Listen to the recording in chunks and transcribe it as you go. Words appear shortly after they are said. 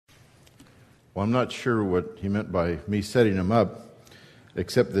Well, I'm not sure what he meant by me setting him up,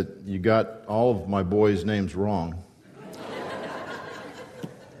 except that you got all of my boys' names wrong.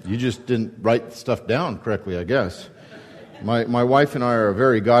 You just didn't write stuff down correctly, I guess. My wife and I are a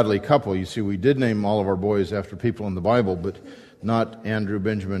very godly couple. You see, we did name all of our boys after people in the Bible, but not Andrew,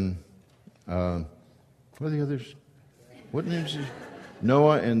 Benjamin, what are the others? What names?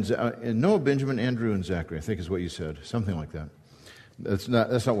 Noah, Noah, Benjamin, Andrew, and Zachary, I think is what you said. Something like that. That's not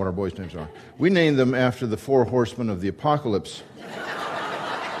what our boys' names are. We named them after the 4 horsemen of the apocalypse.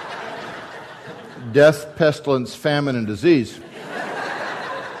 Death, pestilence, famine, and disease.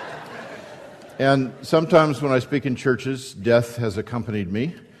 And sometimes when I speak in churches, death has accompanied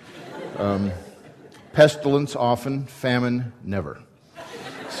me. Pestilence often, famine never.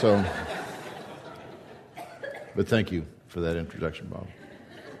 So, but thank you for that introduction, Bob.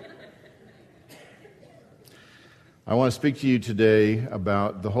 I want to speak to you today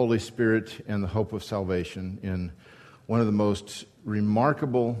about the Holy Spirit and the hope of salvation in one of the most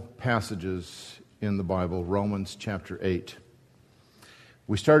remarkable passages in the Bible, Romans chapter 8.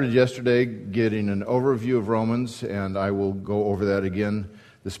 We started yesterday getting an overview of Romans, and I will go over that again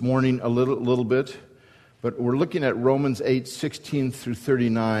this morning a little bit. But we're looking at Romans 8, 16 through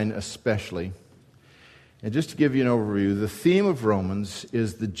 39 especially. And just to give you an overview, the theme of Romans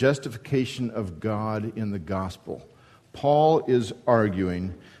is the justification of God in the gospel. Paul is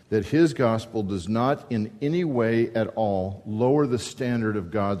arguing that his gospel does not in any way at all lower the standard of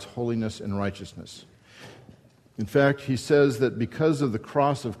God's holiness and righteousness. In fact, he says that because of the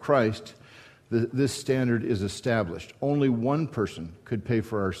cross of Christ, this standard is established. Only one person could pay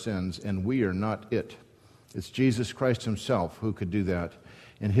for our sins, and we are not it. It's Jesus Christ himself who could do that.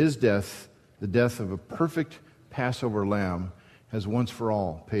 And his death, the death of a perfect Passover lamb, has once for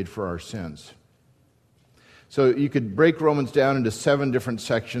all paid for our sins. So you could break Romans down into 7 different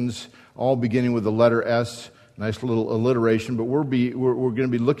sections, all beginning with the letter S. Nice little alliteration, but we're going to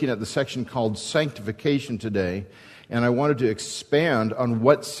be looking at the section called sanctification today, and I wanted to expand on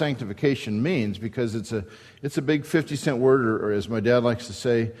what sanctification means because it's a big 50-cent word, or as my dad likes to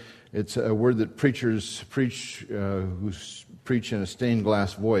say, it's a word that preachers preach who preach in a stained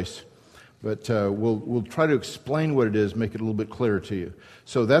glass voice. But we'll try to explain what it is, make it a little bit clearer to you.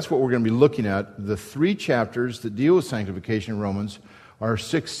 So that's what we're going to be looking at. The 3 chapters that deal with sanctification in Romans are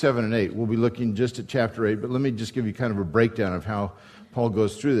 6, 7, and 8. We'll be looking just at chapter 8, but let me just give you kind of a breakdown of how Paul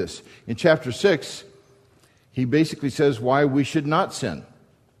goes through this. In chapter 6, he basically says why we should not sin.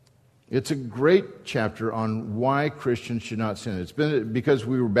 It's a great chapter on why Christians should not sin. It's been because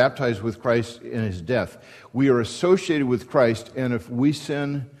we were baptized with Christ in his death. We are associated with Christ, and if we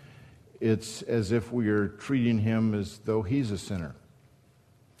sin, it's as if we are treating him as though he's a sinner.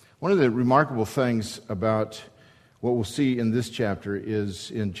 One of the remarkable things about what we'll see in this chapter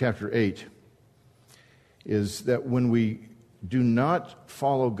is, in chapter 8, is that when we do not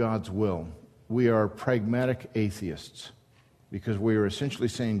follow God's will, we are pragmatic atheists, because we are essentially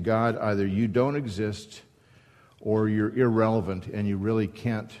saying, God, either you don't exist or you're irrelevant and you really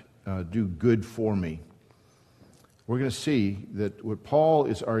can't do good for me. We're going to see that what Paul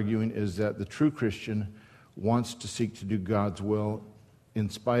is arguing is that the true Christian wants to seek to do God's will in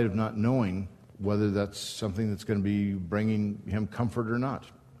spite of not knowing whether that's something that's going to be bringing him comfort or not.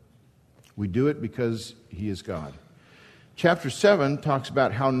 We do it because he is God. Chapter 7 talks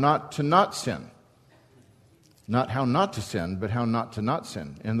about how not to sin. Not how not to sin, but how not to not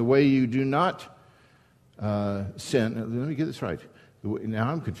sin. And the way you do not sin, let me get this right. Now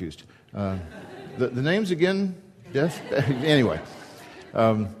I'm confused. The names again, Death? Anyway,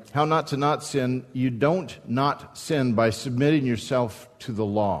 how not to not sin. You don't not sin by submitting yourself to the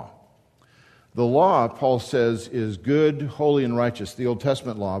law. The law, Paul says, is good, holy, and righteous, the Old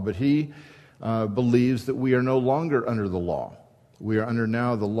Testament law, but he believes that we are no longer under the law. We are under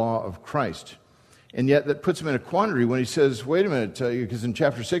now the law of Christ. And yet that puts him in a quandary when he says, wait a minute, because in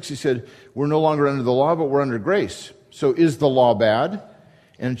chapter 6 he said, we're no longer under the law, but we're under grace. So is the law bad?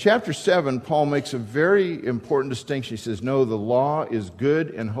 And in chapter 7, Paul makes a very important distinction. He says, no, the law is good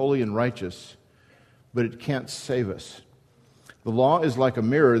and holy and righteous, but it can't save us. The law is like a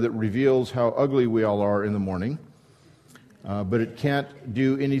mirror that reveals how ugly we all are in the morning, but it can't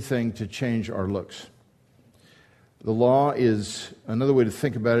do anything to change our looks. The law is, another way to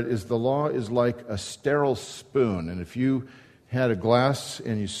think about it is the law is like a sterile spoon. And if you had a glass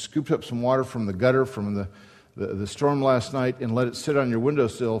and you scooped up some water from the gutter from the storm last night and let it sit on your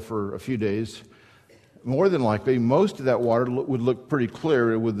windowsill for a few days, more than likely, most of that water would look pretty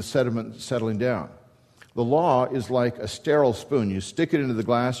clear with the sediment settling down. The law is like a sterile spoon. You stick it into the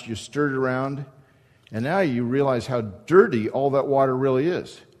glass, you stir it around, and now you realize how dirty all that water really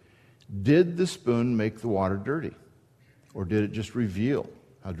is. Did the spoon make the water dirty? Or did it just reveal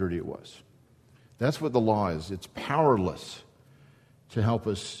how dirty it was? That's what the law is. It's powerless to help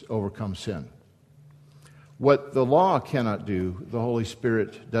us overcome sin. What the law cannot do, the Holy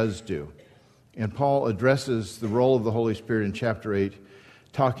Spirit does do. And Paul addresses the role of the Holy Spirit in chapter 8,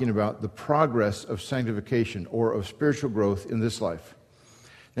 talking about the progress of sanctification or of spiritual growth in this life.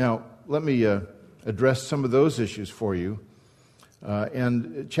 Now, let me address some of those issues for you.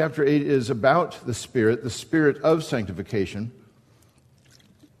 And chapter 8 is about the Spirit of sanctification.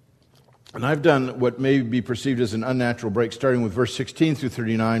 And I've done what may be perceived as an unnatural break, starting with verse 16 through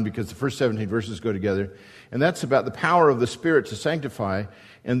 39, because the first 17 verses go together. And that's about the power of the Spirit to sanctify.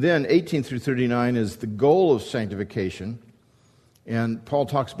 And then 18 through 39 is the goal of sanctification. And Paul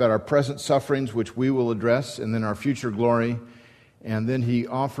talks about our present sufferings, which we will address, and then our future glory. And then he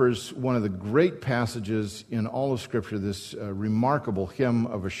offers one of the great passages in all of Scripture, this remarkable hymn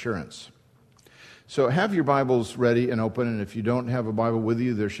of assurance. So have your Bibles ready and open, and if you don't have a Bible with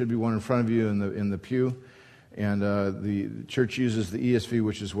you, there should be one in front of you in the pew. And the church uses the ESV,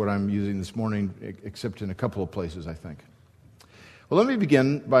 which is what I'm using this morning, except in a couple of places, I think. Well, let me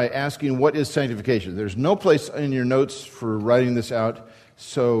begin by asking, what is sanctification? There's no place in your notes for writing this out,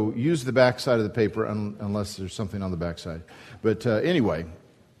 so use the back side of the paper unless there's something on the back side. But anyway,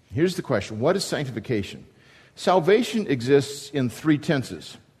 here's the question. What is sanctification? Salvation exists in three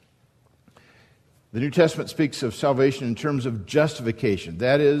tenses. The New Testament speaks of salvation in terms of justification.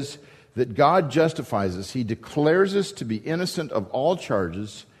 That is, that God justifies us. He declares us to be innocent of all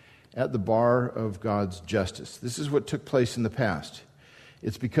charges at the bar of God's justice. This is what took place in the past.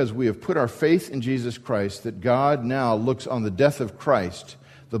 It's because we have put our faith in Jesus Christ that God now looks on the death of Christ,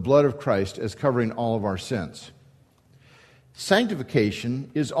 the blood of Christ, as covering all of our sins.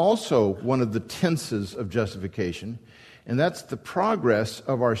 Sanctification is also one of the tenses of justification, and that's the progress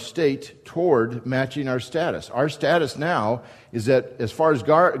of our state toward matching our status. Our status now is that as far as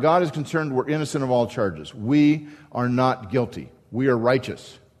God is concerned, we're innocent of all charges. We are not guilty. We are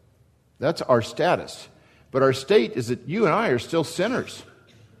righteous. That's our status. But our state is that you and I are still sinners.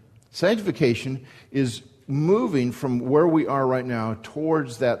 Sanctification is moving from where we are right now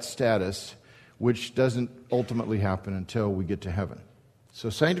towards that status, which doesn't ultimately happen until we get to heaven. So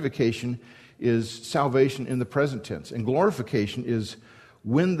sanctification is salvation in the present tense. And glorification is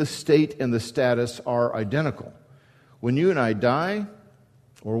when the state and the status are identical. When you and I die,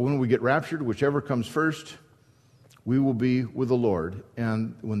 or when we get raptured, whichever comes first, we will be with the Lord.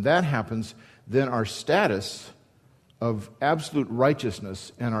 And when that happens, then our status of absolute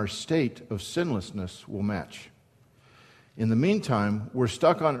righteousness and our state of sinlessness will match. In the meantime, we're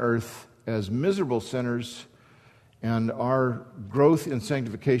stuck on earth as miserable sinners, and our growth in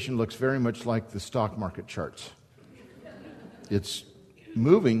sanctification looks very much like the stock market charts. It's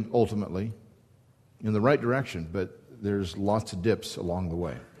moving, ultimately, in the right direction, but there's lots of dips along the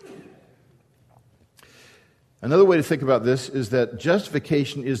way. Another way to think about this is that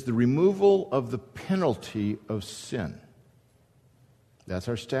justification is the removal of the penalty of sin. That's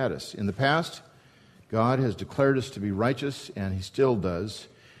our status. In the past, God has declared us to be righteous, and He still does.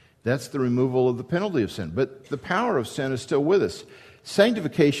 That's the removal of the penalty of sin. But the power of sin is still with us.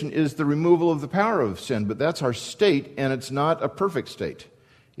 Sanctification is the removal of the power of sin, but that's our state, and it's not a perfect state.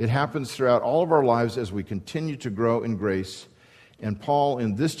 It happens throughout all of our lives as we continue to grow in grace. And Paul,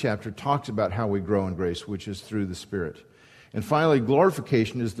 in this chapter, talks about how we grow in grace, which is through the Spirit. And finally,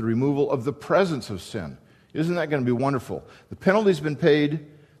 glorification is the removal of the presence of sin. Isn't that going to be wonderful? The penalty's been paid.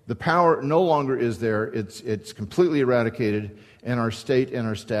 The power no longer is there. It's completely eradicated, and our state and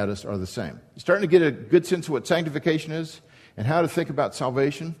our status are the same. You're starting to get a good sense of what sanctification is and how to think about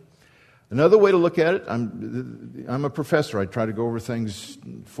salvation. Another way to look at it, I'm a professor. I try to go over things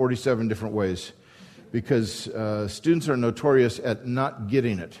 47 different ways because students are notorious at not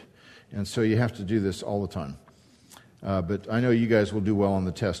getting it, and so you have to do this all the time. But I know you guys will do well on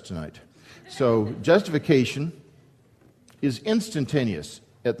the test tonight. So justification is instantaneous.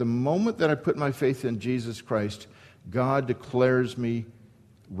 At the moment that I put my faith in Jesus Christ, God declares me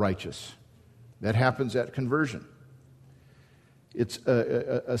righteous. That happens at conversion. It's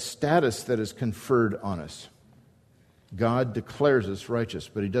a status that is conferred on us. God declares us righteous,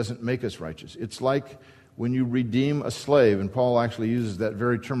 but He doesn't make us righteous. It's like when you redeem a slave, and Paul actually uses that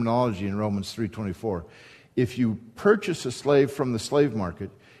very terminology in Romans 3:24. If you purchase a slave from the slave market,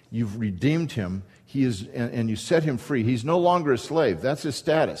 you've redeemed him, and you set him free. He's no longer a slave. That's his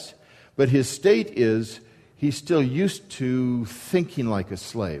status. But his state is he's still used to thinking like a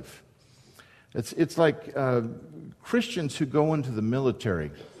slave. It's like Christians who go into the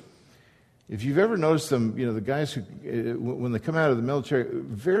military. If you've ever noticed them, the guys who, when they come out of the military,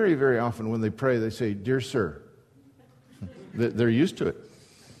 very, very often when they pray, they say, "Dear sir." They're used to it.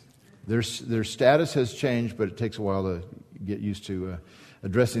 Their status has changed, but it takes a while to get used to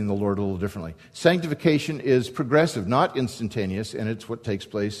addressing the Lord a little differently. Sanctification is progressive, not instantaneous, and it's what takes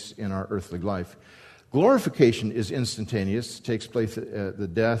place in our earthly life. Glorification is instantaneous, takes place at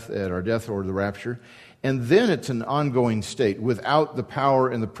our death or the rapture, and then it's an ongoing state without the power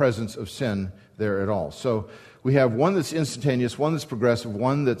and the presence of sin there at all. So we have one that's instantaneous, one that's progressive,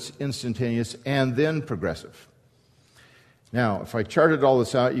 one that's instantaneous, and then progressive. Now, if I charted all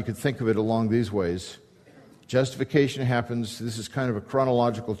this out, you could think of it along these ways. Justification happens. This is kind of a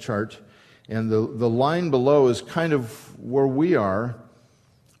chronological chart. And the line below is kind of where we are.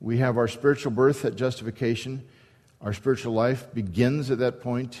 We have our spiritual birth at justification. Our spiritual life begins at that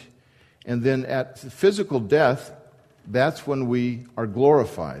point. And then at physical death, that's when we are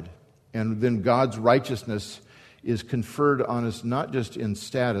glorified. And then God's righteousness is conferred on us not just in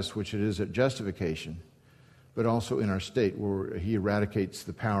status, which it is at justification, but also in our state where He eradicates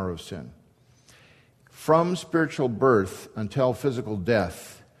the power of sin. From spiritual birth until physical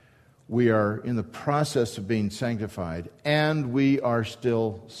death, we are in the process of being sanctified, and we are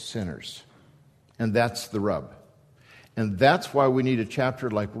still sinners. And that's the rub. And that's why we need a chapter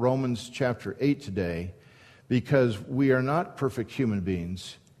like Romans chapter 8 today, because we are not perfect human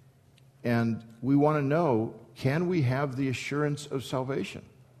beings, and we want to know, can we have the assurance of salvation?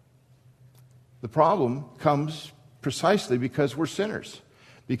 The problem comes precisely because we're sinners.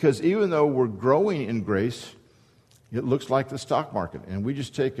 Because even though we're growing in grace, it looks like the stock market. And we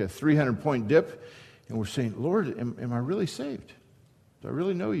just take a 300-point dip, and we're saying, "Lord, am I really saved? Do I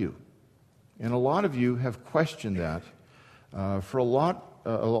really know you?" And a lot of you have questioned that for a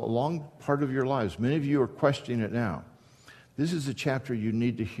long part of your lives. Many of you are questioning it now. This is a chapter you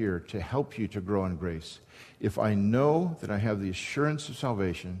need to hear to help you to grow in grace. If I know that I have the assurance of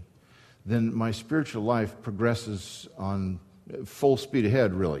salvation, then my spiritual life progresses on full speed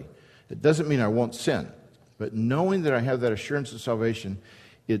ahead, really. It doesn't mean I won't sin, but knowing that I have that assurance of salvation,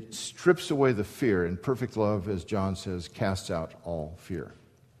 it strips away the fear, and perfect love, as John says, casts out all fear.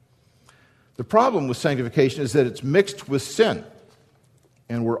 The problem with sanctification is that it's mixed with sin,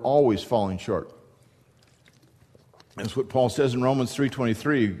 and we're always falling short. That's what Paul says in Romans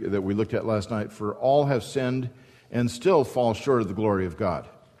 3:23 that we looked at last night, "For all have sinned and still fall short of the glory of God."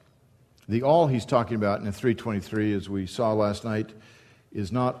 The all he's talking about in 3:23, as we saw last night,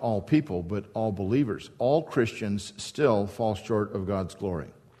 is not all people, but all believers. All Christians still fall short of God's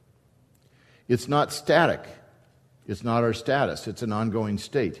glory. It's not static. It's not our status. It's an ongoing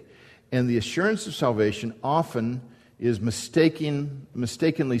state. And the assurance of salvation often is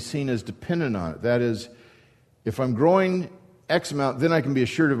mistakenly seen as dependent on it. That is, if I'm growing X amount, then I can be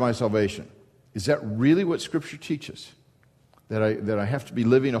assured of my salvation. Is that really what Scripture teaches? That I have to be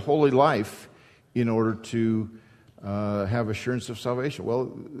living a holy life in order to have assurance of salvation?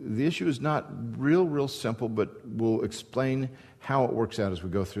 Well, the issue is not real simple, but we'll explain how it works out as we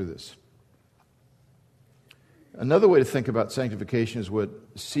go through this. Another way to think about sanctification is what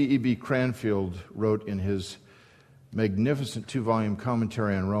C.E.B. Cranfield wrote in his magnificent 2-volume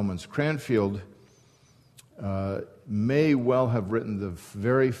commentary on Romans. Cranfield may well have written the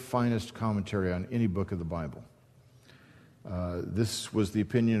very finest commentary on any book of the Bible. This was the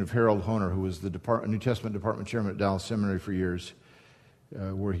opinion of Harold Hoehner, who was the New Testament Department Chairman at Dallas Seminary for years,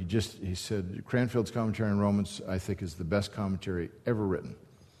 where he said, Cranfield's commentary on Romans, I think, is the best commentary ever written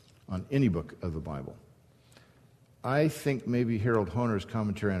on any book of the Bible. I think maybe Harold Hoehner's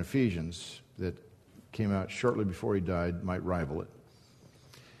commentary on Ephesians, that came out shortly before he died, might rival it.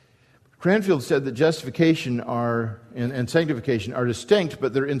 Cranfield said that justification and sanctification are distinct,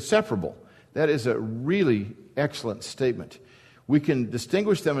 but they're inseparable. That is a really excellent statement. We can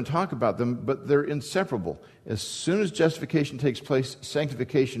distinguish them and talk about them, but they're inseparable. As soon as justification takes place,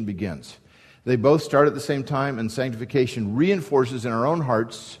 sanctification begins. They both start at the same time, and sanctification reinforces in our own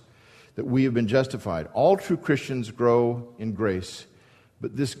hearts that we have been justified. All true Christians grow in grace,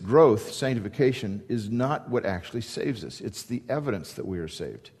 but this growth, sanctification, is not what actually saves us. It's the evidence that we are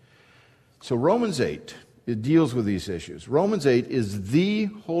saved. So Romans 8, it deals with these issues. Romans 8 is the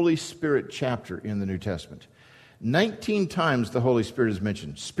Holy Spirit chapter in the New Testament. 19 times the Holy Spirit is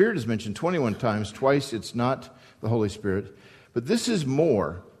mentioned. Spirit is mentioned 21 times. Twice it's not the Holy Spirit. But this is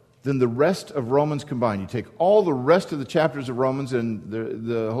more than the rest of Romans combined. You take all the rest of the chapters of Romans, and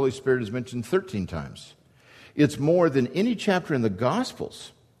the Holy Spirit is mentioned 13 times. It's more than any chapter in the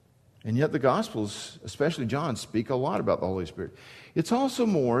Gospels. And yet the Gospels, especially John, speak a lot about the Holy Spirit. It's also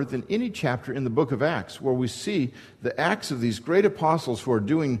more than any chapter in the book of Acts, where we see the acts of these great apostles who are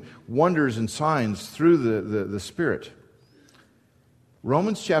doing wonders and signs through the Spirit.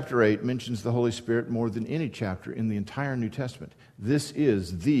 Romans chapter 8 mentions the Holy Spirit more than any chapter in the entire New Testament. This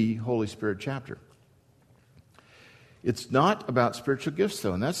is the Holy Spirit chapter. It's not about spiritual gifts,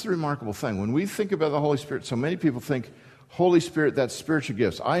 though, and that's the remarkable thing. When we think about the Holy Spirit, so many people think, Holy Spirit, that's spiritual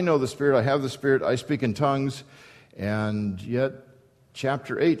gifts. I know the Spirit, I have the Spirit, I speak in tongues, and yet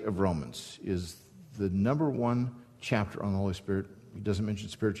chapter 8 of Romans is the number one chapter on the Holy Spirit. It doesn't mention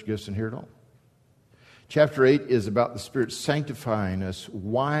spiritual gifts in here at all. Chapter 8 is about the Spirit sanctifying us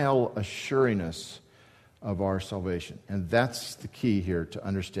while assuring us of our salvation. And that's the key here to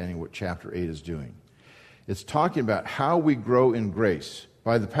understanding what chapter 8 is doing. It's talking about how we grow in grace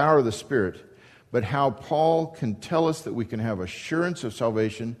by the power of the Spirit, but how Paul can tell us that we can have assurance of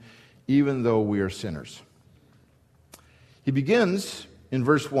salvation even though we are sinners. He begins in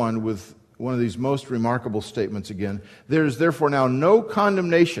verse 1 with one of these most remarkable statements again. There is therefore now no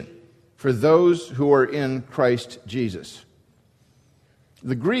condemnation for those who are in Christ Jesus.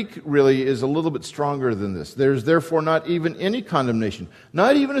 The Greek really is a little bit stronger than this. There is therefore not even any condemnation,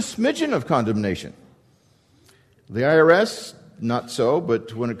 not even a smidgen of condemnation. The IRS, not so,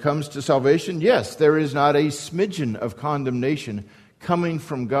 but when it comes to salvation, yes, there is not a smidgen of condemnation coming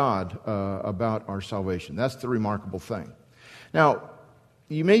from God about our salvation. That's the remarkable thing. Now,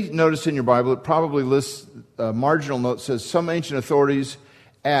 you may notice in your Bible, it probably lists a marginal note that says some ancient authorities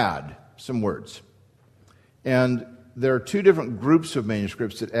add some words. And there are two different groups of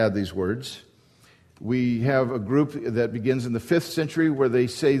manuscripts that add these words. We have a group that begins in the 5th century where they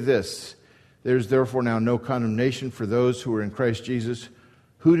say this: there's therefore now no condemnation for those who are in Christ Jesus,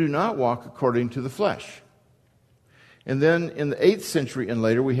 who do not walk according to the flesh. And then in the 8th century and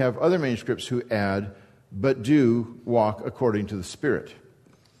later, we have other manuscripts who add, but do walk according to the Spirit.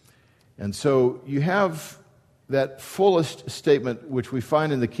 And so you have that fullest statement, which we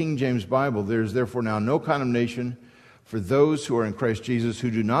find in the King James Bible: there's therefore now no condemnation for those who are in Christ Jesus,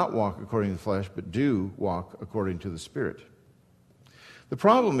 who do not walk according to the flesh, but do walk according to the Spirit. The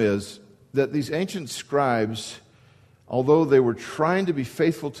problem is that these ancient scribes, although they were trying to be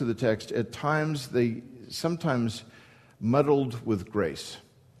faithful to the text, at times they sometimes muddled with grace.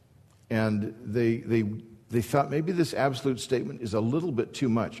 And they thought maybe this absolute statement is a little bit too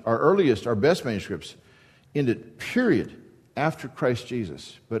much. Our best manuscripts ended period after Christ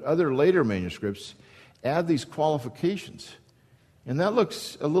Jesus. But other later manuscripts add these qualifications. And that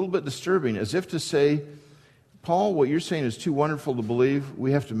looks a little bit disturbing, as if to say, Paul, what you're saying is too wonderful to believe,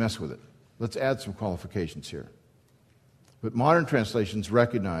 we have to mess with it. Let's add some qualifications here. But modern translations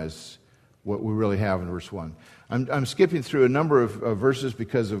recognize what we really have in verse 1. I'm skipping through a number of verses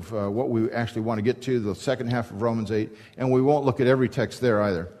because of what we actually want to get to, the second half of Romans 8, and we won't look at every text there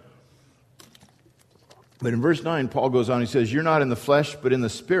either. But in verse 9, Paul goes on, he says, you're not in the flesh, but in the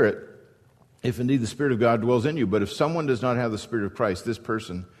Spirit, if indeed the Spirit of God dwells in you. But if someone does not have the Spirit of Christ, this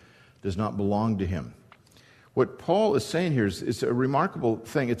person does not belong to him. What Paul is saying here is a remarkable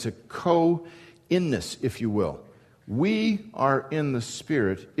thing. It's a co-inness, if you will. We are in the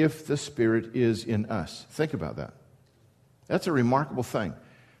Spirit if the Spirit is in us. Think about that. That's a remarkable thing.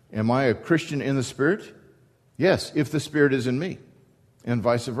 Am I a Christian in the Spirit? Yes, if the Spirit is in me, and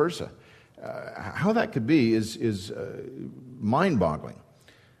vice versa. How that could be is mind-boggling.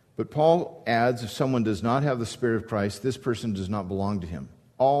 But Paul adds, if someone does not have the Spirit of Christ, this person does not belong to him.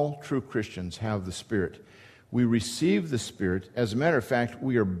 All true Christians have the Spirit. We receive the Spirit. As a matter of fact,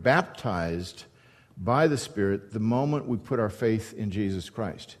 we are baptized by the Spirit the moment we put our faith in Jesus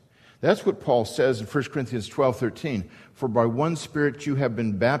Christ. That's what Paul says in 1 Corinthians 12:13. For by one Spirit you have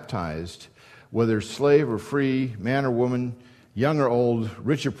been baptized, whether slave or free, man or woman, young or old,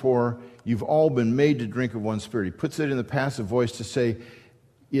 rich or poor, you've all been made to drink of one Spirit. He puts it in the passive voice to say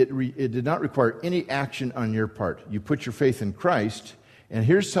it did not require any action on your part. You put your faith in Christ, and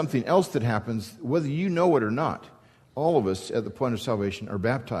here's something else that happens, whether you know it or not. All of us at the point of salvation are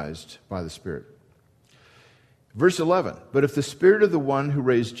baptized by the Spirit. Verse 11, but if the Spirit of the one who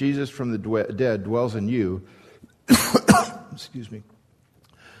raised Jesus from the dead dwells in you, excuse me,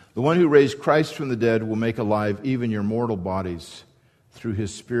 the one who raised Christ from the dead will make alive even your mortal bodies through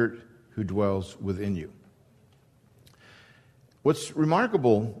his Spirit who dwells within you. What's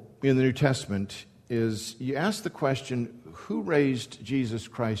remarkable in the New Testament is you ask the question, who raised Jesus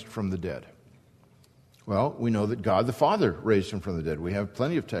Christ from the dead? Well, we know that God the Father raised him from the dead. We have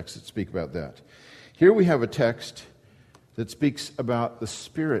plenty of texts that speak about that. Here we have a text that speaks about the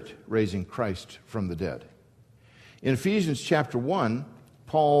Spirit raising Christ from the dead. In Ephesians chapter 1,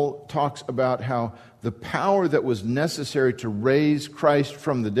 Paul talks about how the power that was necessary to raise Christ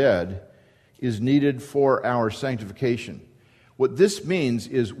from the dead is needed for our sanctification. What this means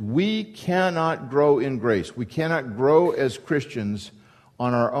is we cannot grow in grace. We cannot grow as Christians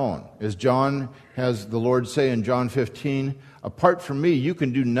on our own. As John has the Lord say in John 15, apart from me, you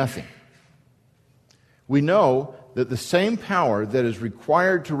can do nothing. We know that the same power that is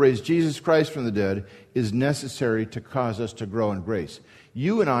required to raise Jesus Christ from the dead is necessary to cause us to grow in grace.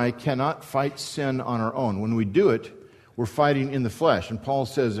 You and I cannot fight sin on our own. When we do it, we're fighting in the flesh. And Paul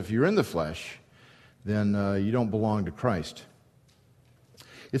says if you're in the flesh, then you don't belong to Christ.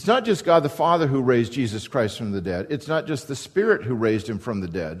 It's not just God the Father who raised Jesus Christ from the dead. It's not just the Spirit who raised him from the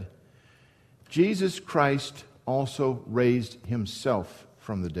dead. Jesus Christ also raised himself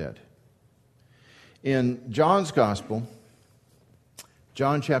from the dead. In John's Gospel,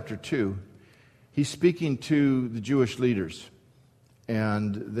 John chapter 2, he's speaking to the Jewish leaders.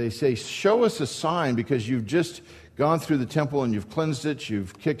 And they say, show us a sign because you've just gone through the temple and you've cleansed it.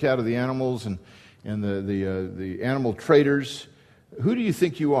 You've kicked out of the animals and the animal traders. Who do you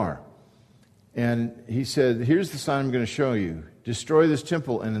think you are? And he said, here's the sign I'm going to show you. Destroy this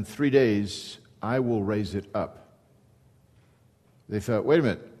temple, and in 3 days, I will raise it up. They thought, wait a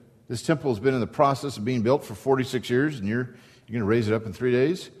minute. This temple has been in the process of being built for 46 years, and you're going to raise it up in 3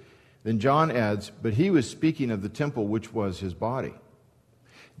 days? Then John adds, but he was speaking of the temple which was his body.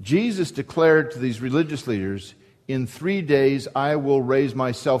 Jesus declared to these religious leaders, in 3 days I will raise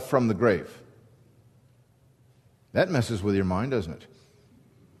myself from the grave. That messes with your mind, doesn't it?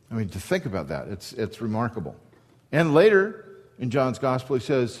 I mean, to think about that, it's remarkable. And later in John's Gospel, he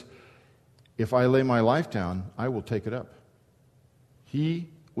says, if I lay my life down, I will take it up. He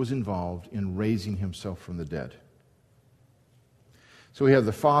was involved in raising himself from the dead. So we have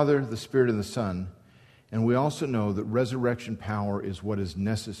the Father, the Spirit, and the Son, and we also know that resurrection power is what is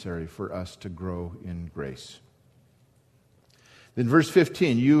necessary for us to grow in grace. Then verse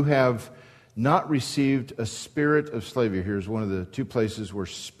 15, you have not received a spirit of slavery. Here's one of the two places where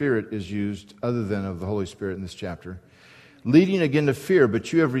spirit is used other than of the Holy Spirit in this chapter. Leading again to fear,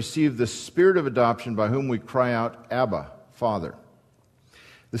 but you have received the spirit of adoption by whom we cry out, Abba, Father.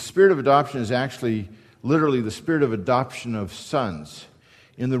 The spirit of adoption is actually literally the spirit of adoption of sons.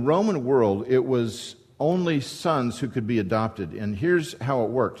 In the Roman world, it was only sons who could be adopted. And here's how it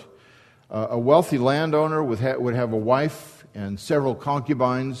worked. A wealthy landowner would have a wife and several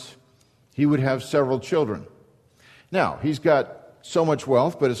concubines. He would have several children. Now, he's got so much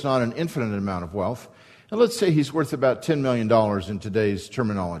wealth, but it's not an infinite amount of wealth. And let's say he's worth about $10 million in today's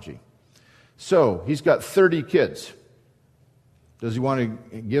terminology. So, he's got 30 kids. Does he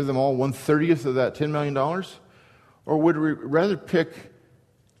want to give them all 1/30 of that $10 million? Or would we rather pick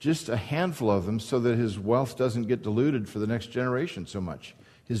just a handful of them so that his wealth doesn't get diluted for the next generation so much?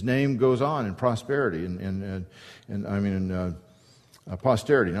 His name goes on in prosperity,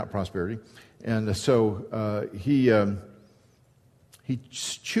 posterity, not prosperity. And so he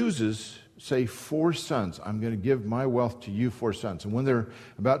chooses, say, 4 sons. I'm going to give my wealth to you 4 sons. And when they're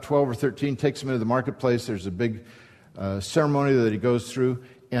about 12 or 13, takes them into the marketplace. There's a big ceremony that he goes through.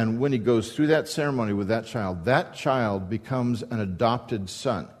 And when he goes through that ceremony with that child becomes an adopted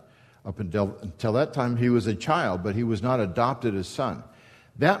son. Up until that time, he was a child, but he was not adopted as son.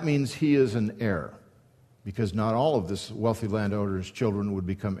 That means he is an heir, because not all of this wealthy landowner's children would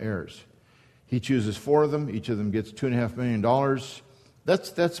become heirs. He chooses 4 of them. Each of them gets $2.5 million.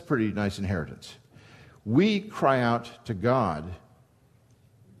 That's a pretty nice inheritance. We cry out to God,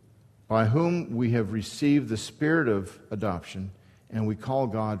 by whom we have received the spirit of adoption, and we call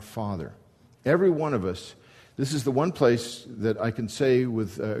God Father. Every one of us, this is the one place that I can say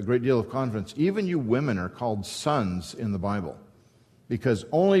with a great deal of confidence, even you women are called sons in the Bible, because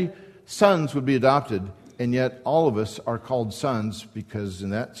only sons would be adopted, and yet all of us are called sons because in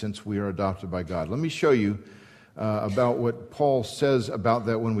that sense we are adopted by God. Let me show you about what Paul says about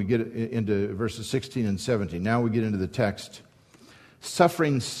that when we get into verses 16 and 17. Now we get into the text.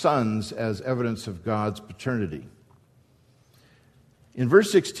 Suffering sons as evidence of God's paternity. In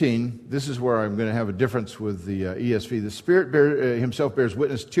verse 16, this is where I'm going to have a difference with the ESV. The Spirit himself bears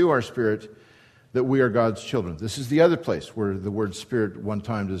witness to our spirit that we are God's children. This is the other place where the word Spirit one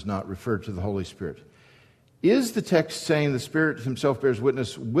time does not refer to the Holy Spirit. Is the text saying the Spirit himself bears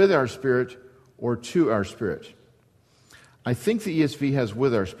witness with our spirit or to our spirit? I think the ESV has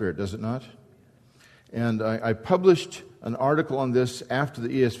with our spirit, does it not? And I published an article on this after the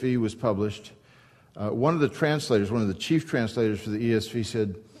ESV was published. One of the translators, one of the chief translators for the ESV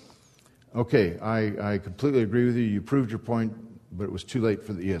said, okay, I completely agree with you. You proved your point, but it was too late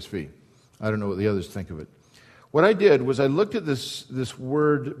for the ESV. I don't know what the others think of it. What I did was I looked at this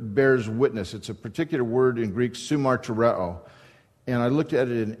word bears witness. It's a particular word in Greek, sumartereo. And I looked at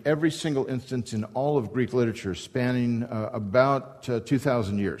it in every single instance in all of Greek literature, spanning about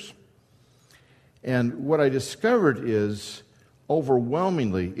 2,000 years. And what I discovered is,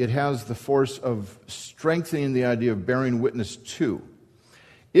 overwhelmingly, it has the force of strengthening the idea of bearing witness to.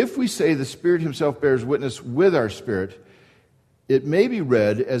 If we say the Spirit himself bears witness with our spirit, it may be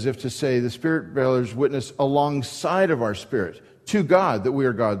read as if to say the Spirit bears witness alongside of our spirit to God that we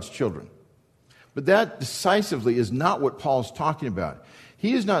are God's children. But that decisively is not what Paul's talking about.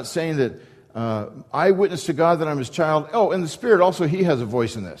 He is not saying that I witness to God that I'm his child. Oh, and the Spirit also, he has a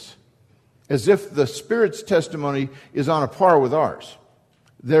voice in this. As if the Spirit's testimony is on a par with ours.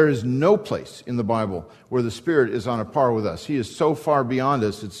 There is no place in the Bible where the Spirit is on a par with us. He is so far beyond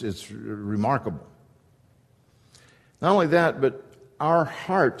us, it's remarkable. Not only that, but our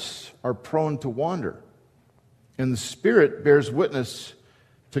hearts are prone to wander. And the Spirit bears witness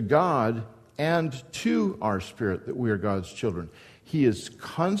to God and to our spirit that we are God's children. He is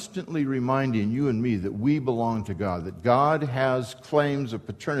constantly reminding you and me that we belong to God, that God has claims of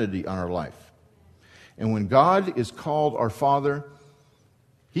paternity on our life. And when God is called our Father,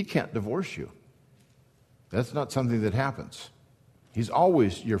 he can't divorce you. That's not something that happens. He's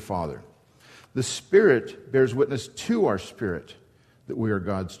always your Father. The Spirit bears witness to our spirit that we are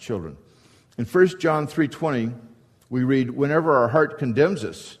God's children. In 1 John 3:20, we read, whenever our heart condemns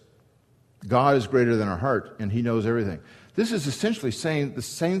us, God is greater than our heart, and he knows everything. This is essentially saying the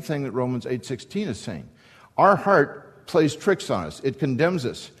same thing that Romans 8:16 is saying. Our heart plays tricks on us. It condemns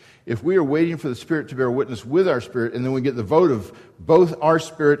us. If we are waiting for the Spirit to bear witness with our spirit, and then we get the vote of both our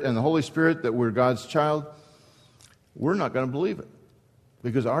spirit and the Holy Spirit that we're God's child, we're not going to believe it,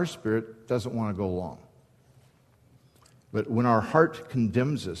 because our spirit doesn't want to go along. But when our heart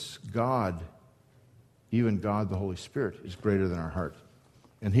condemns us, God, even God the Holy Spirit, is greater than our heart.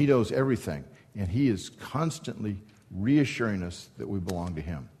 And he knows everything, and he is constantly reassuring us that we belong to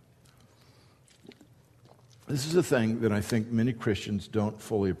him. This is a thing that I think many Christians don't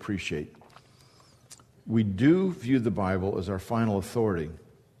fully appreciate. We do view the Bible as our final authority,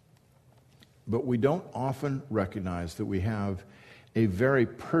 but we don't often recognize that we have a very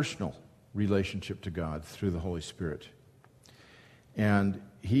personal relationship to God through the Holy Spirit. And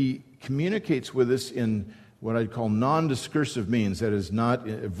he communicates with us in what I'd call non-discursive means, that is not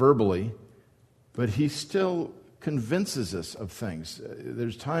verbally, but he still convinces us of things.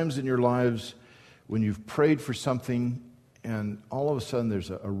 There's times in your lives when you've prayed for something and all of a sudden there's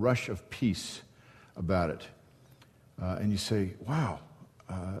a rush of peace about it. And you say, wow,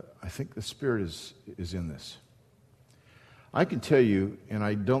 I think the Spirit is in this. I can tell you, and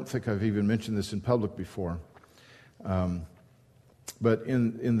I don't think I've even mentioned this in public before, but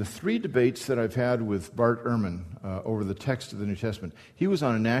in the 3 debates that I've had with Bart Ehrman over the text of the New Testament, he was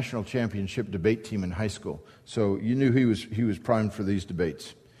on a national championship debate team in high school. So you knew he was primed for these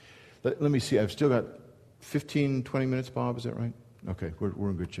debates. Let me see, I've still got 15, 20 minutes, Bob, is that right? Okay,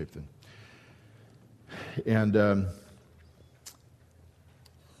 we're in good shape then. And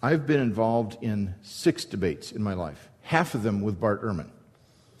I've been involved in 6 debates in my life, half of them with Bart Ehrman.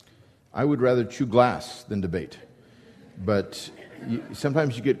 I would rather chew glass than debate. But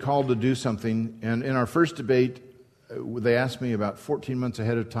sometimes you get called to do something, and in our first debate, they asked me about 14 months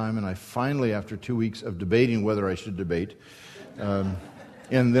ahead of time, and I finally, after 2 weeks of debating whether I should debate,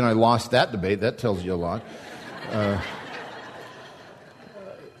 and then I lost that debate. That tells you a lot.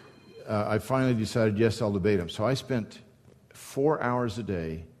 I finally decided, yes, I'll debate him. So I spent 4 hours a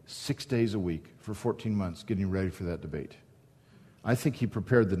day, 6 days a week, for 14 months getting ready for that debate. I think he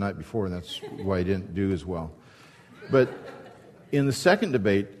prepared the night before, and that's why he didn't do as well. But in the second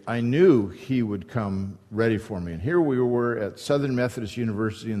debate, I knew he would come ready for me. And here we were at Southern Methodist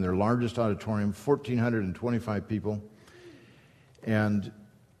University in their largest auditorium, 1,425 people. And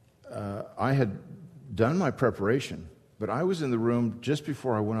I had done my preparation, but I was in the room just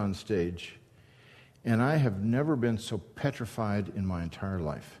before I went on stage, and I have never been so petrified in my entire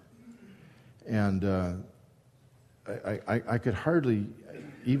life. And I could hardly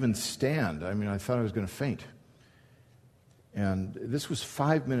even stand. I mean, I thought I was going to faint. And this was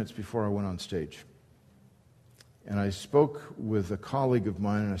 5 minutes before I went on stage. And I spoke with a colleague of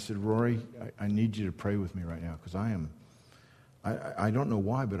mine, and I said, Rory, I need you to pray with me right now, because I don't know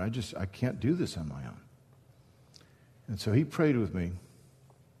why, but I can't do this on my own. And so he prayed with me.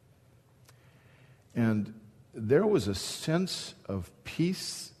 And there was a sense of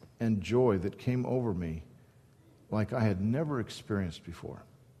peace and joy that came over me like I had never experienced before.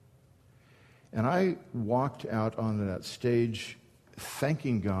 And I walked out onto that stage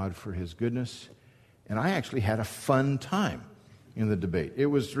thanking God for his goodness And I actually had a fun time in the debate. It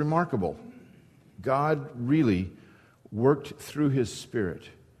was remarkable. God really worked through His Spirit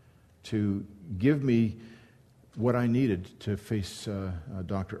to give me what I needed to face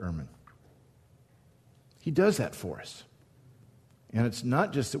Dr. Ehrman. He does that for us. And it's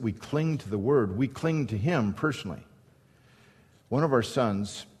not just that we cling to the Word, we cling to Him personally. One of our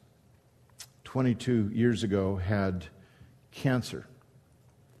sons, 22 years ago, had cancer.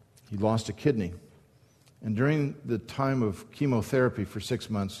 He lost a kidney. And during the time of chemotherapy for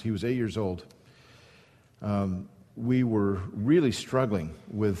 6 months, he was 8 years old, we were really struggling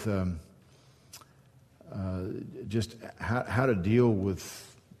with just how to deal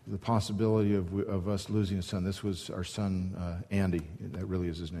with the possibility of us losing a son. This was our son, Andy. That really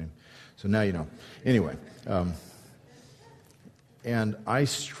is his name. So now you know. Anyway, and I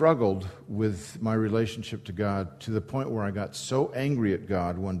struggled with my relationship to God to the point where I got so angry at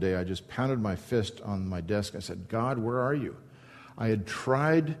God one day, I just pounded my fist on my desk. I said, God, where are you? I had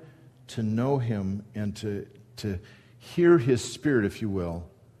tried to know Him and to hear His Spirit, if you will,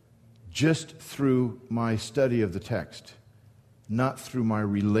 just through my study of the text, not through my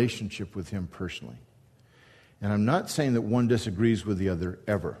relationship with Him personally. And I'm not saying that one disagrees with the other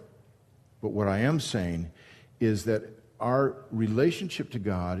ever. But what I am saying is that our relationship to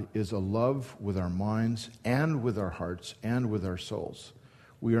God is a love with our minds and with our hearts and with our souls.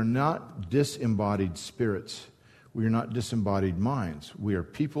 We are not disembodied spirits. We are not disembodied minds. We are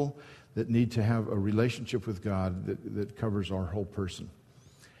people that need to have a relationship with God that covers our whole person.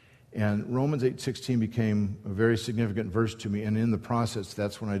 And Romans 8:16 became a very significant verse to me, and in the process,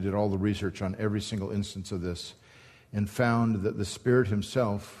 that's when I did all the research on every single instance of this and found that the Spirit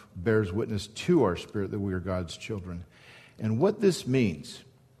Himself bears witness to our spirit that we are God's children. And what this means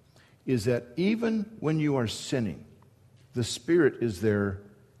is that even when you are sinning, the Spirit is there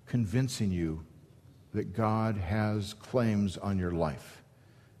convincing you that God has claims on your life,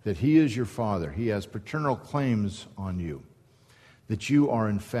 that He is your Father, He has paternal claims on you, that you are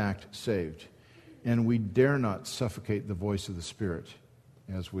in fact saved. And we dare not suffocate the voice of the Spirit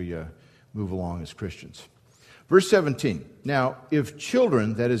as we move along as Christians. Verse 17, now if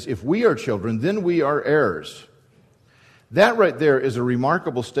children, that is, if we are children, then we are heirs. That right there is a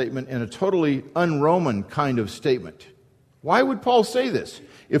remarkable statement and a totally un-Roman kind of statement. Why would Paul say this?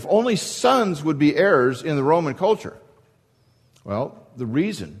 If only sons would be heirs in the Roman culture. Well, the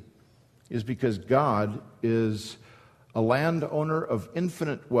reason is because God is a landowner of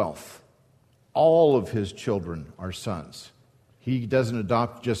infinite wealth. All of His children are sons. He doesn't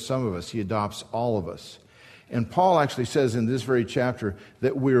adopt just some of us, He adopts all of us. And Paul actually says in this very chapter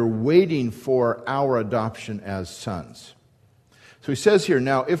that we're waiting for our adoption as sons. So he says here,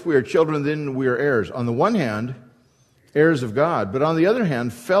 now, if we are children, then we are heirs. On the one hand, heirs of God, but on the other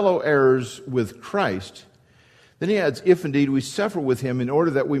hand, fellow heirs with Christ. Then he adds, if indeed we suffer with Him in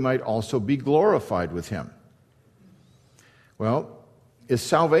order that we might also be glorified with Him. Well, is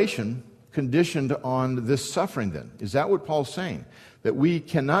salvation conditioned on this suffering then? Is that what Paul's saying? That we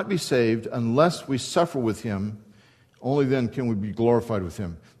cannot be saved unless we suffer with Him, only then can we be glorified with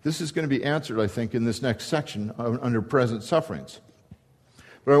Him. This is going to be answered, I think, in this next section under present sufferings.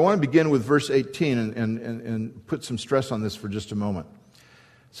 But I want to begin with verse 18 and put some stress on this for just a moment.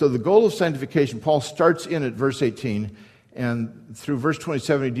 So the goal of sanctification, Paul starts in at verse 18, and through verse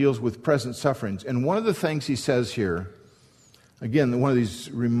 27 he deals with present sufferings. And one of the things he says here, again, one of these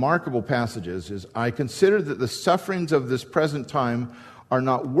remarkable passages, is, I consider that the sufferings of this present time are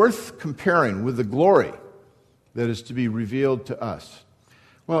not worth comparing with the glory that is to be revealed to us.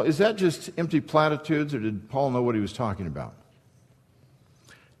 Well, is that just empty platitudes, or did Paul know what he was talking about?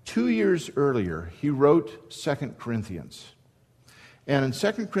 2 years earlier, he wrote 2 Corinthians. And in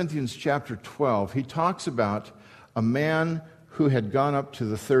 2 Corinthians chapter 12, he talks about a man who had gone up to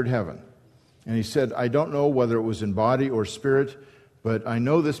the third heaven. And he said, I don't know whether it was in body or spirit, but I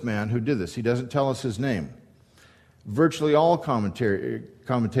know this man who did this. He doesn't tell us his name. Virtually all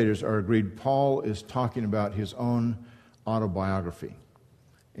commentators are agreed Paul is talking about his own autobiography.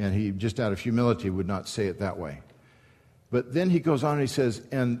 And he, just out of humility, would not say it that way. But then he goes on and he says,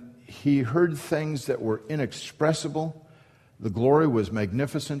 and he heard things that were inexpressible. The glory was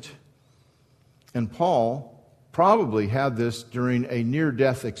magnificent. And Paul probably had this during a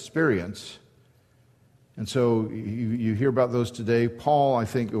near-death experience. And so you hear about those today. Paul, I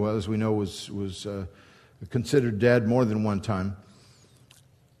think, well, as we know, was considered dead more than one time.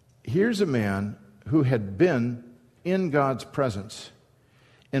 Here's a man who had been in God's presence.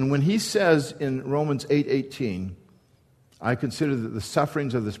 And when he says in Romans 8:18, I consider that the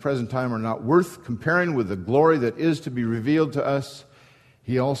sufferings of this present time are not worth comparing with the glory that is to be revealed to us,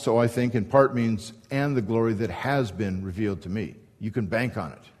 He also, I think, in part means, and the glory that has been revealed to me. You can bank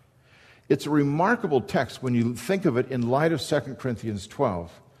on it. It's a remarkable text when you think of it in light of 2 Corinthians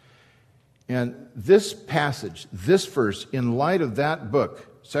 12. And this passage, this verse, in light of that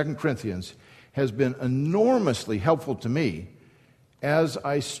book, 2 Corinthians, has been enormously helpful to me as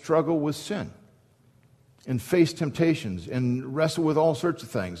I struggle with sin and face temptations and wrestle with all sorts of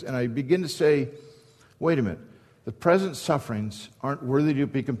things. And I begin to say, wait a minute, the present sufferings aren't worthy to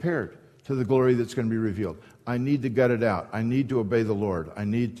be compared to the glory that's going to be revealed. I need to gut it out. I need to obey the Lord. I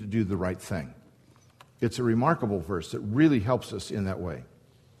need to do the right thing. It's a remarkable verse that really helps us in that way.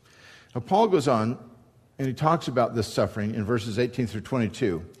 Now, Paul goes on, and he talks about this suffering in verses 18 through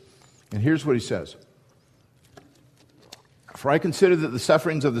 22. And here's what he says. For I consider that the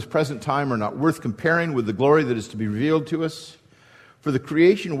sufferings of this present time are not worth comparing with the glory that is to be revealed to us. For the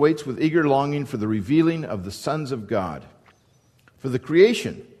creation waits with eager longing for the revealing of the sons of God. For the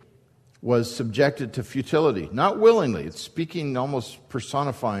creation was subjected to futility, not willingly. It's speaking, almost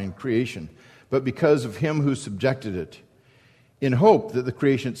personifying creation, but because of him who subjected it, in hope that the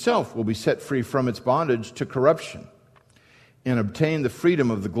creation itself will be set free from its bondage to corruption and obtain the freedom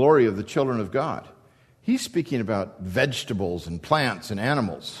of the glory of the children of God. He's speaking about vegetables and plants and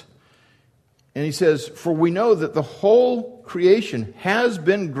animals. And he says, for we know that the whole creation has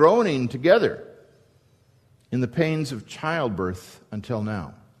been groaning together in the pains of childbirth until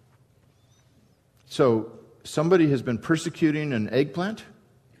now. So, somebody has been persecuting an eggplant?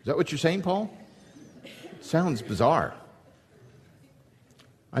 Is that what you're saying, Paul? Sounds bizarre.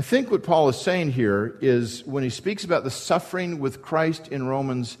 I think what Paul is saying here is when he speaks about the suffering with Christ in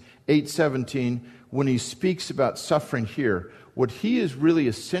Romans 8:17, when he speaks about suffering here, what he is really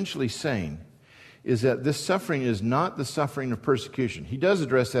essentially saying is that this suffering is not the suffering of persecution. He does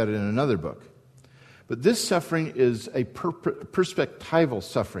address that in another book. But this suffering is a perspectival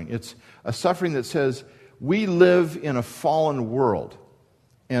suffering. It's a suffering that says we live in a fallen world.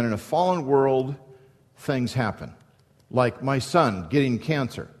 And in a fallen world, things happen. Like my son getting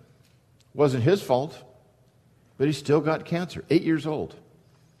cancer. Wasn't his fault, but he still got cancer, 8 years old.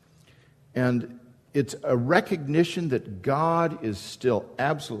 And it's a recognition that God is still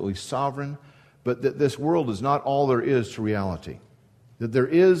absolutely sovereign, but that this world is not all there is to reality. That there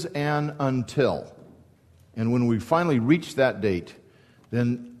is an until. And when we finally reach that date,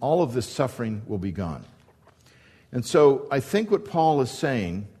 then all of this suffering will be gone. And so I think what Paul is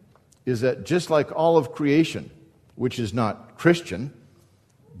saying is that just like all of creation, which is not Christian,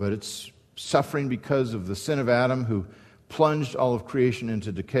 but it's suffering because of the sin of Adam who plunged all of creation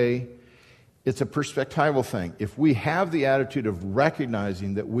into decay, it's a perspectival thing. If we have the attitude of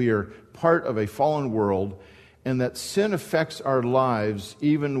recognizing that we are part of a fallen world and that sin affects our lives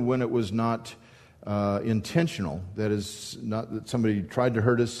even when it was not intentional, that is, not that somebody tried to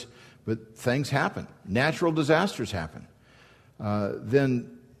hurt us, but things happen, natural disasters happen,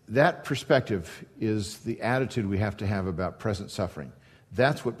 then that perspective is the attitude we have to have about present suffering.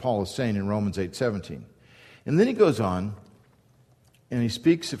 That's what Paul is saying in Romans 8:17. And then he goes on, and he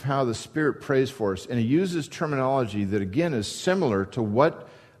speaks of how the Spirit prays for us, and he uses terminology that, again, is similar to what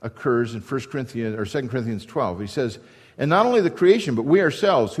occurs in 1 Corinthians or 2 Corinthians 12. He says, and not only the creation, but we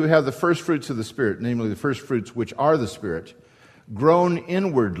ourselves, who have the first fruits of the Spirit, namely the first fruits which are the Spirit, groan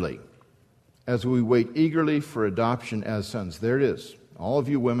inwardly as we wait eagerly for adoption as sons. There it is. All of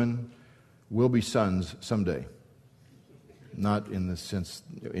you women will be sons someday. Not in the sense,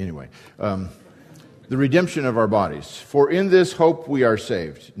 anyway. The redemption of our bodies. For in this hope we are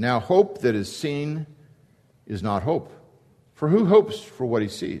saved. Now hope that is seen is not hope. For who hopes for what he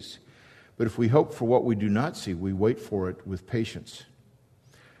sees? But if we hope for what we do not see, we wait for it with patience.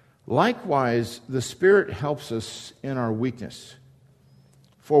 Likewise, the Spirit helps us in our weakness.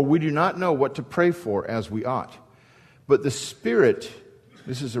 For we do not know what to pray for as we ought. But the Spirit,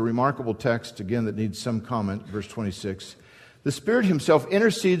 this is a remarkable text, again, that needs some comment, verse 26. The Spirit himself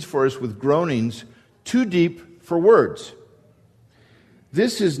intercedes for us with groanings too deep for words.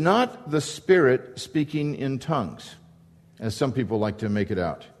 This is not the Spirit speaking in tongues, as some people like to make it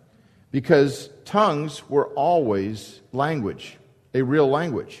out, because tongues were always language, a real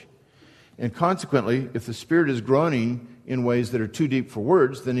language. And consequently, if the Spirit is groaning in ways that are too deep for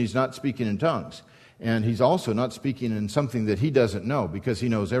words, then he's not speaking in tongues. And he's also not speaking in something that he doesn't know, because he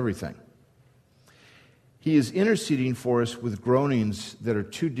knows everything. He is interceding for us with groanings that are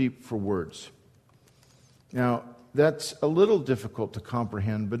too deep for words. Now, that's a little difficult to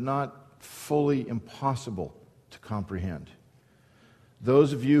comprehend, but not fully impossible to comprehend.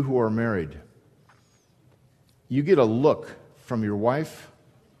 Those of you who are married, you get a look from your wife.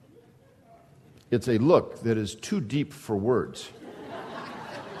 It's a look that is too deep for words.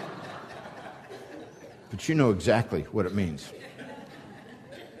 but you know exactly what it means.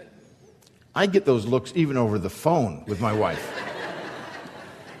 I get those looks even over the phone with my wife.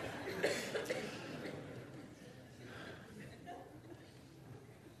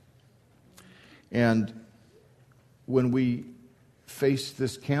 And when we faced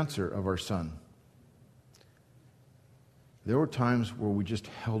this cancer of our son, there were times where we just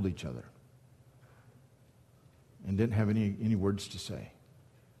held each other and didn't have any words to say.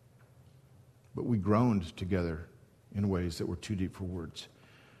 But we groaned together in ways that were too deep for words.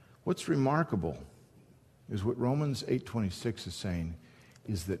 What's remarkable is what Romans 8:26 is saying,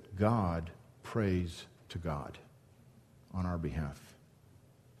 is that God prays to God on our behalf.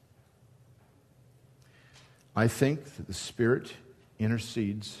 I think that the Spirit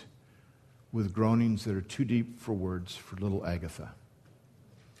intercedes with groanings that are too deep for words for little Agatha.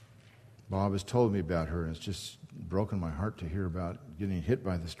 Bob has told me about her, and it's just broken my heart to hear about getting hit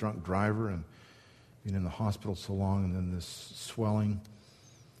by this drunk driver and being in the hospital so long, and then this swelling.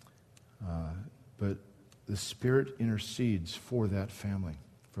 But the Spirit intercedes for that family,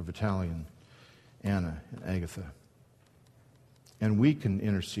 for Vitaly and Anna and Agatha. And we can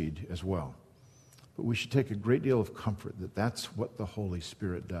intercede as well. But we should take a great deal of comfort that that's what the Holy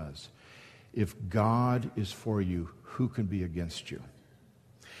Spirit does. If God is for you, who can be against you?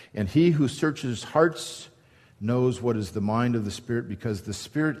 And he who searches hearts knows what is the mind of the Spirit, because the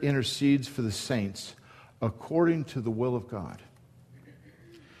Spirit intercedes for the saints according to the will of God.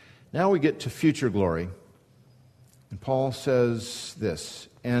 Now we get to future glory. And Paul says this,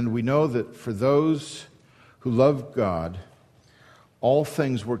 and we know that for those who love God, all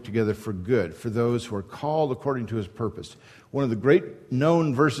things work together for good, for those who are called according to his purpose. One of the great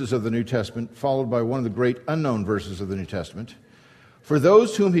known verses of the New Testament, followed by one of the great unknown verses of the New Testament. For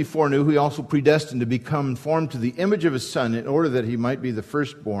those whom he foreknew, he also predestined to become conformed to the image of his Son, in order that he might be the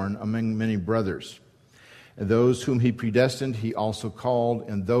firstborn among many brothers. And those whom he predestined, he also called.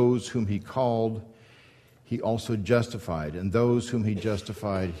 And those whom he called, he also justified. And those whom he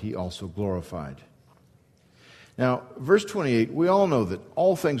justified, he also glorified. Now, verse 28, we all know that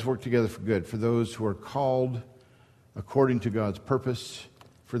all things work together for good for those who are called according to God's purpose,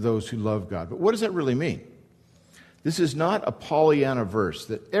 for those who love God. But what does that really mean? This is not a Pollyanna verse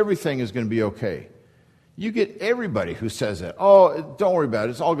that everything is going to be okay. You get everybody who says that. Oh, don't worry about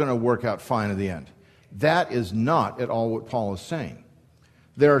it. It's all going to work out fine at the end. That is not at all what Paul is saying.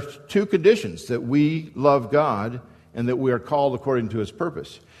 There are two conditions: that we love God and that we are called according to his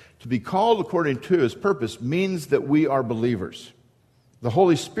purpose. To be called according to his purpose means that we are believers. The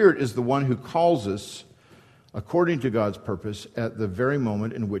Holy Spirit is the one who calls us according to God's purpose at the very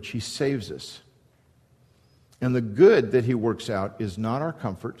moment in which he saves us. And the good that he works out is not our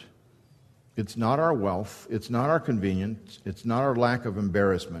comfort, it's not our wealth, it's not our convenience, it's not our lack of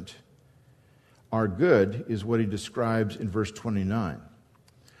embarrassment. Our good is what he describes in verse 29.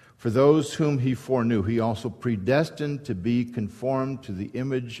 For those whom he foreknew, he also predestined to be conformed to the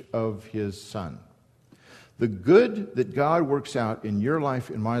image of his Son. The good that God works out in your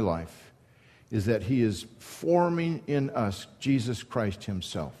life, in my life, is that he is forming in us Jesus Christ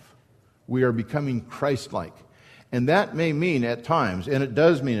himself. We are becoming Christ-like. And that may mean at times, and it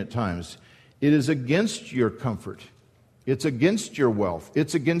does mean at times, it is against your comfort. It's against your wealth.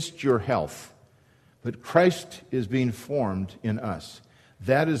 It's against your health. But Christ is being formed in us.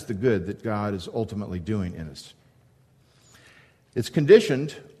 That is the good that God is ultimately doing in us. It's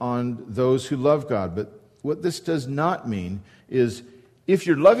conditioned on those who love God. But what this does not mean is if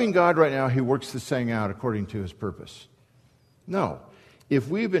you're loving God right now, he works this thing out according to his purpose. No. If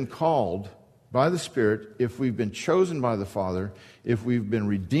we've been called by the Spirit, if we've been chosen by the Father, if we've been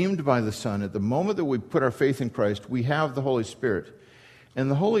redeemed by the Son, at the moment that we put our faith in Christ, we have the Holy Spirit.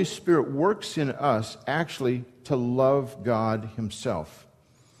 And the Holy Spirit works in us actually to love God himself.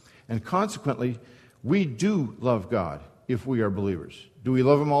 And consequently, we do love God if we are believers. Do we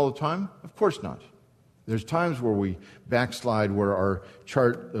love him all the time? Of course not. There's times where we backslide, where our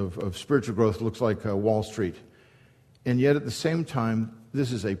chart of spiritual growth looks like Wall Street. And yet at the same time,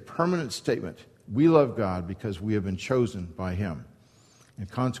 this is a permanent statement. We love God because we have been chosen by him. And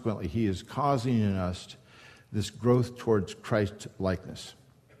consequently, he is causing in us this growth towards Christ-likeness.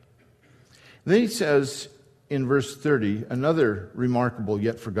 Then he says in verse 30, another remarkable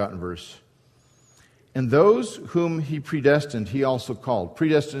yet forgotten verse. And those whom he predestined, he also called.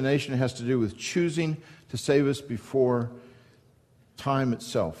 Predestination has to do with choosing to save us before time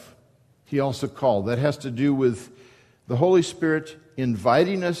itself. He also called. That has to do with the Holy Spirit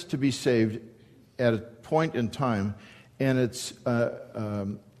inviting us to be saved at a point in time, and it's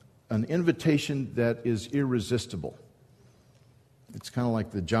an invitation that is irresistible. It's kind of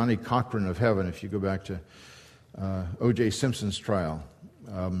like the Johnny Cochran of heaven if you go back to O.J. Simpson's trial.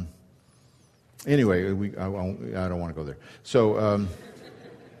 Anyway, I don't want to go there. So,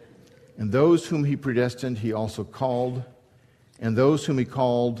 and those whom he predestined, he also called. And those whom he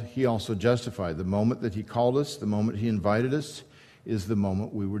called, he also justified. The moment that he called us, the moment he invited us, is the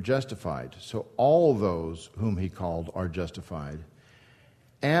moment we were justified. So all those whom he called are justified.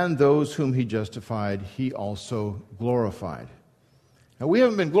 And those whom he justified, he also glorified. Now, we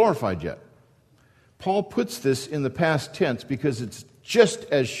haven't been glorified yet. Paul puts this in the past tense because it's just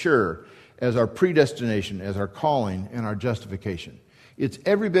as sure as our predestination, as our calling, and our justification. It's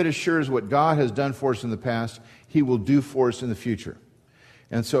every bit as sure as what God has done for us in the past, he will do for us in the future.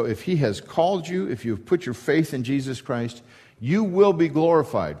 And so if he has called you, if you've put your faith in Jesus Christ, you will be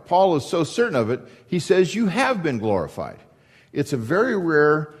glorified. Paul is so certain of it, he says you have been glorified. It's a very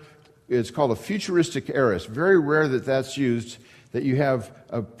rare, it's called a futuristic aorist. Very rare that that's used, that you have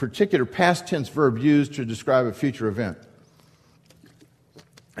a particular past tense verb used to describe a future event.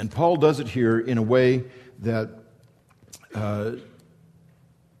 And Paul does it here in a way that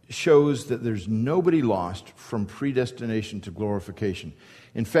shows that there's nobody lost from predestination to glorification.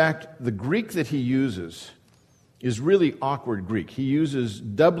 In fact, the Greek that he uses is really awkward Greek. He uses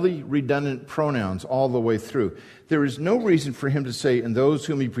doubly redundant pronouns all the way through. There is no reason for him to say, and those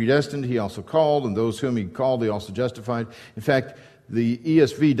whom he predestined, he also called, and those whom he called, he also justified. In fact, the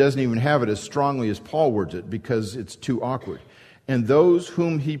ESV doesn't even have it as strongly as Paul words it because it's too awkward. And those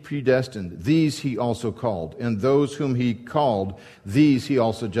whom he predestined, these he also called. And those whom he called, these he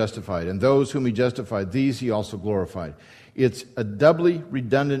also justified. And those whom he justified, these he also glorified. It's a doubly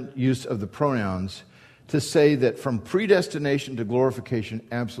redundant use of the pronouns to say that from predestination to glorification,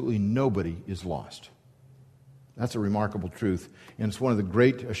 absolutely nobody is lost. That's a remarkable truth, and it's one of the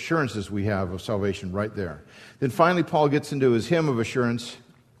great assurances we have of salvation right there. Then finally, Paul gets into his hymn of assurance,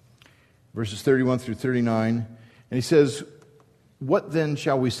 verses 31 through 39, and he says, "What then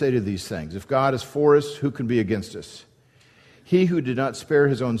shall we say to these things? If God is for us, who can be against us? He who did not spare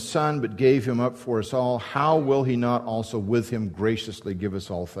his own Son, but gave him up for us all, how will he not also with him graciously give us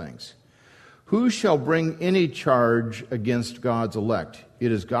all things? Who shall bring any charge against God's elect?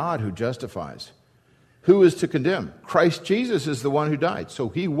 It is God who justifies. Who is to condemn? Christ Jesus is the one who died, so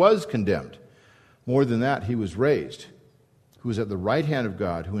he was condemned. More than that, he was raised, who is at the right hand of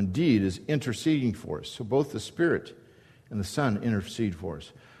God, who indeed is interceding for us." So both the Spirit and the Son intercede for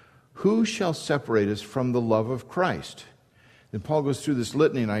us. "Who shall separate us from the love of Christ?" Then Paul goes through this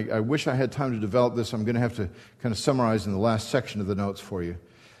litany, and I wish I had time to develop this. I'm going to have to kind of summarize in the last section of the notes for you.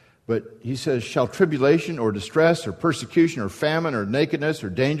 But he says, "Shall tribulation or distress or persecution or famine or nakedness or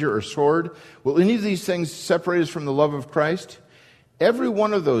danger or sword, will any of these things separate us from the love of Christ?" Every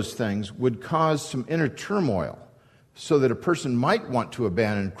one of those things would cause some inner turmoil so that a person might want to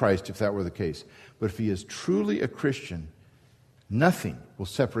abandon Christ if that were the case. But if he is truly a Christian, nothing will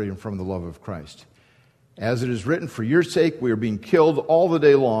separate him from the love of Christ. "As it is written, for your sake we are being killed all the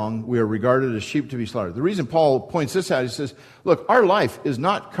day long. We are regarded as sheep to be slaughtered." The reason Paul points this out, he says, look, our life is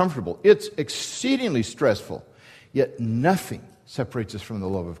not comfortable. It's exceedingly stressful. Yet nothing separates us from the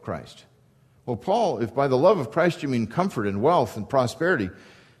love of Christ. Well, Paul, if by the love of Christ you mean comfort and wealth and prosperity,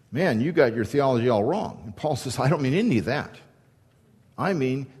 man, you got your theology all wrong. And Paul says, I don't mean any of that. I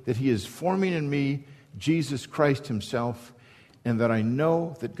mean that he is forming in me Jesus Christ himself, and that I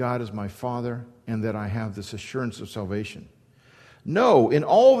know that God is my Father, and that I have this assurance of salvation. No, in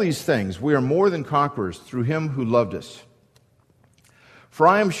all these things we are more than conquerors through him who loved us. For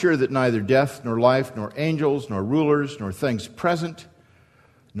I am sure that neither death, nor life, nor angels, nor rulers, nor things present,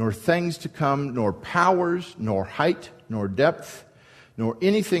 nor things to come, nor powers, nor height, nor depth, nor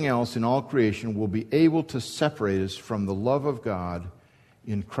anything else in all creation will be able to separate us from the love of God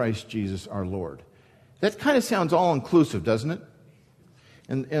in Christ Jesus our Lord. That kind of sounds all-inclusive, doesn't it?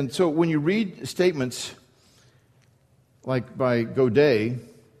 And so when you read statements like by Godet,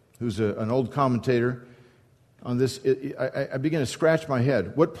 who's an old commentator on this, I begin to scratch my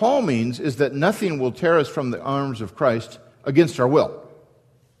head. What Paul means is that nothing will tear us from the arms of Christ against our will.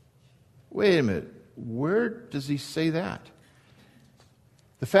 Wait a minute. Where does he say that?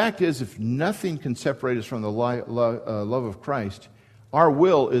 The fact is, if nothing can separate us from the love of Christ, our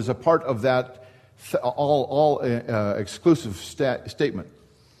will is a part of that exclusive statement.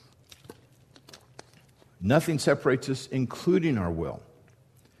 Nothing separates us, including our will.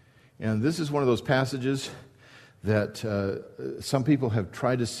 And this is one of those passages that some people have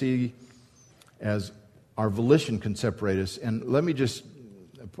tried to see as our volition can separate us. And let me just,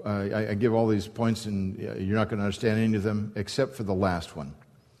 I give all these points, and you're not going to understand any of them except for the last one.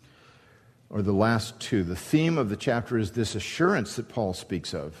 or the last two. The theme of the chapter is this assurance that Paul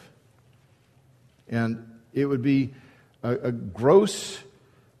speaks of. And it would be a gross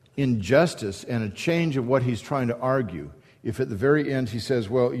injustice and a change of what he's trying to argue if at the very end he says,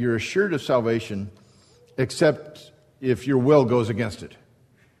 well, you're assured of salvation except if your will goes against it.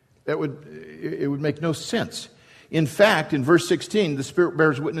 It would make no sense. In fact, in verse 16, the Spirit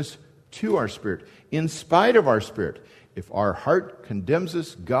bears witness to our spirit, in spite of our spirit. If our heart condemns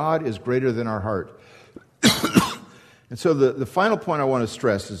us, God is greater than our heart. And so the final point I want to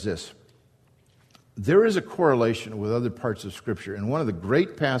stress is this. There is a correlation with other parts of Scripture, and one of the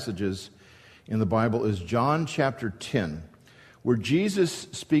great passages in the Bible is John chapter 10, where Jesus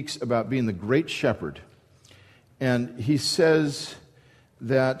speaks about being the great shepherd. And he says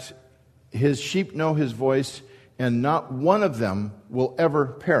that his sheep know his voice, and not one of them will ever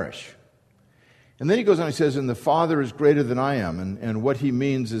perish. And then he goes on, he says, and the Father is greater than I am. And what he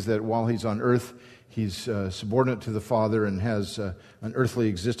means is that while he's on earth, he's subordinate to the Father and has an earthly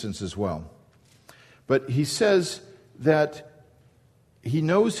existence as well. But he says that he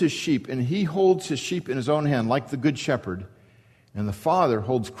knows his sheep, and he holds his sheep in his own hand like the good shepherd, and the Father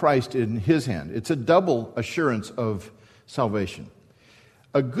holds Christ in his hand. It's a double assurance of salvation.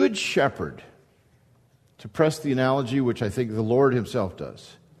 A good shepherd, to press the analogy which I think the Lord himself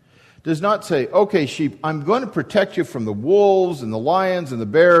does not say, okay, sheep, I'm going to protect you from the wolves and the lions and the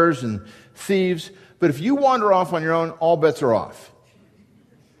bears and thieves, but if you wander off on your own, all bets are off.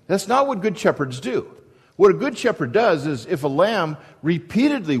 That's not what good shepherds do. What a good shepherd does is if a lamb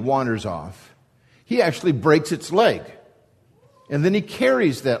repeatedly wanders off, he actually breaks its leg. And then he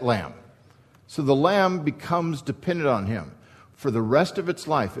carries that lamb. So the lamb becomes dependent on him. For the rest of its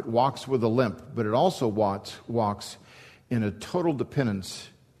life, it walks with a limp, but it also walks in a total dependence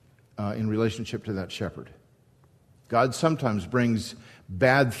in relationship to that shepherd. God sometimes brings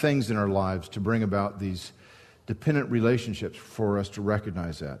bad things in our lives to bring about these dependent relationships for us to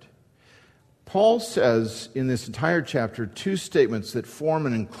recognize that. Paul says in this entire chapter two statements that form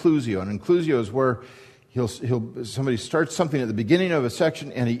an inclusio. An inclusio is where somebody starts something at the beginning of a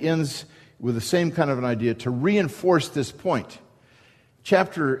section and he ends with the same kind of an idea to reinforce this point.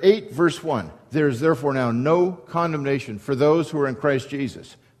 Chapter 8, verse 1, there is therefore now no condemnation for those who are in Christ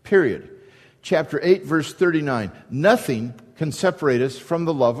Jesus, period. Chapter 8, verse 39, nothing can separate us from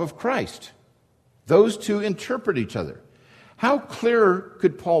the love of Christ. Those two interpret each other. How clear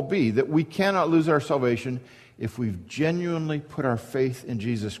could Paul be that we cannot lose our salvation if we've genuinely put our faith in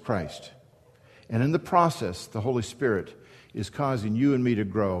Jesus Christ? And in the process, the Holy Spirit is causing you and me to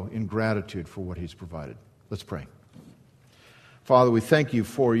grow in gratitude for what he's provided. Let's pray. Father, we thank you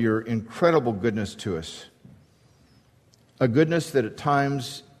for your incredible goodness to us. A goodness that at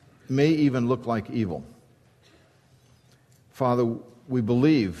times may even look like evil. Father, we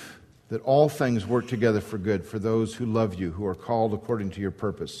believe that all things work together for good for those who love you, who are called according to your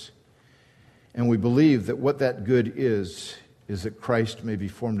purpose. And we believe that what that good is that Christ may be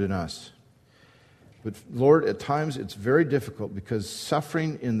formed in us. But Lord, at times it's very difficult because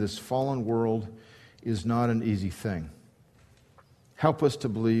suffering in this fallen world is not an easy thing. Help us to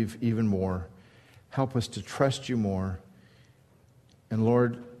believe even more. Help us to trust you more. And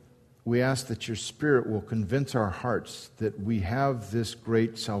Lord, we ask that your Spirit will convince our hearts that we have this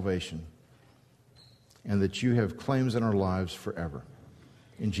great salvation and that you have claims in our lives forever.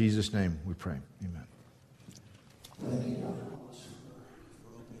 In Jesus' name we pray. Amen. Thank you, Dr. Wallace, for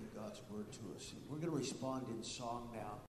opening God's Word to us. We're going to respond in song now.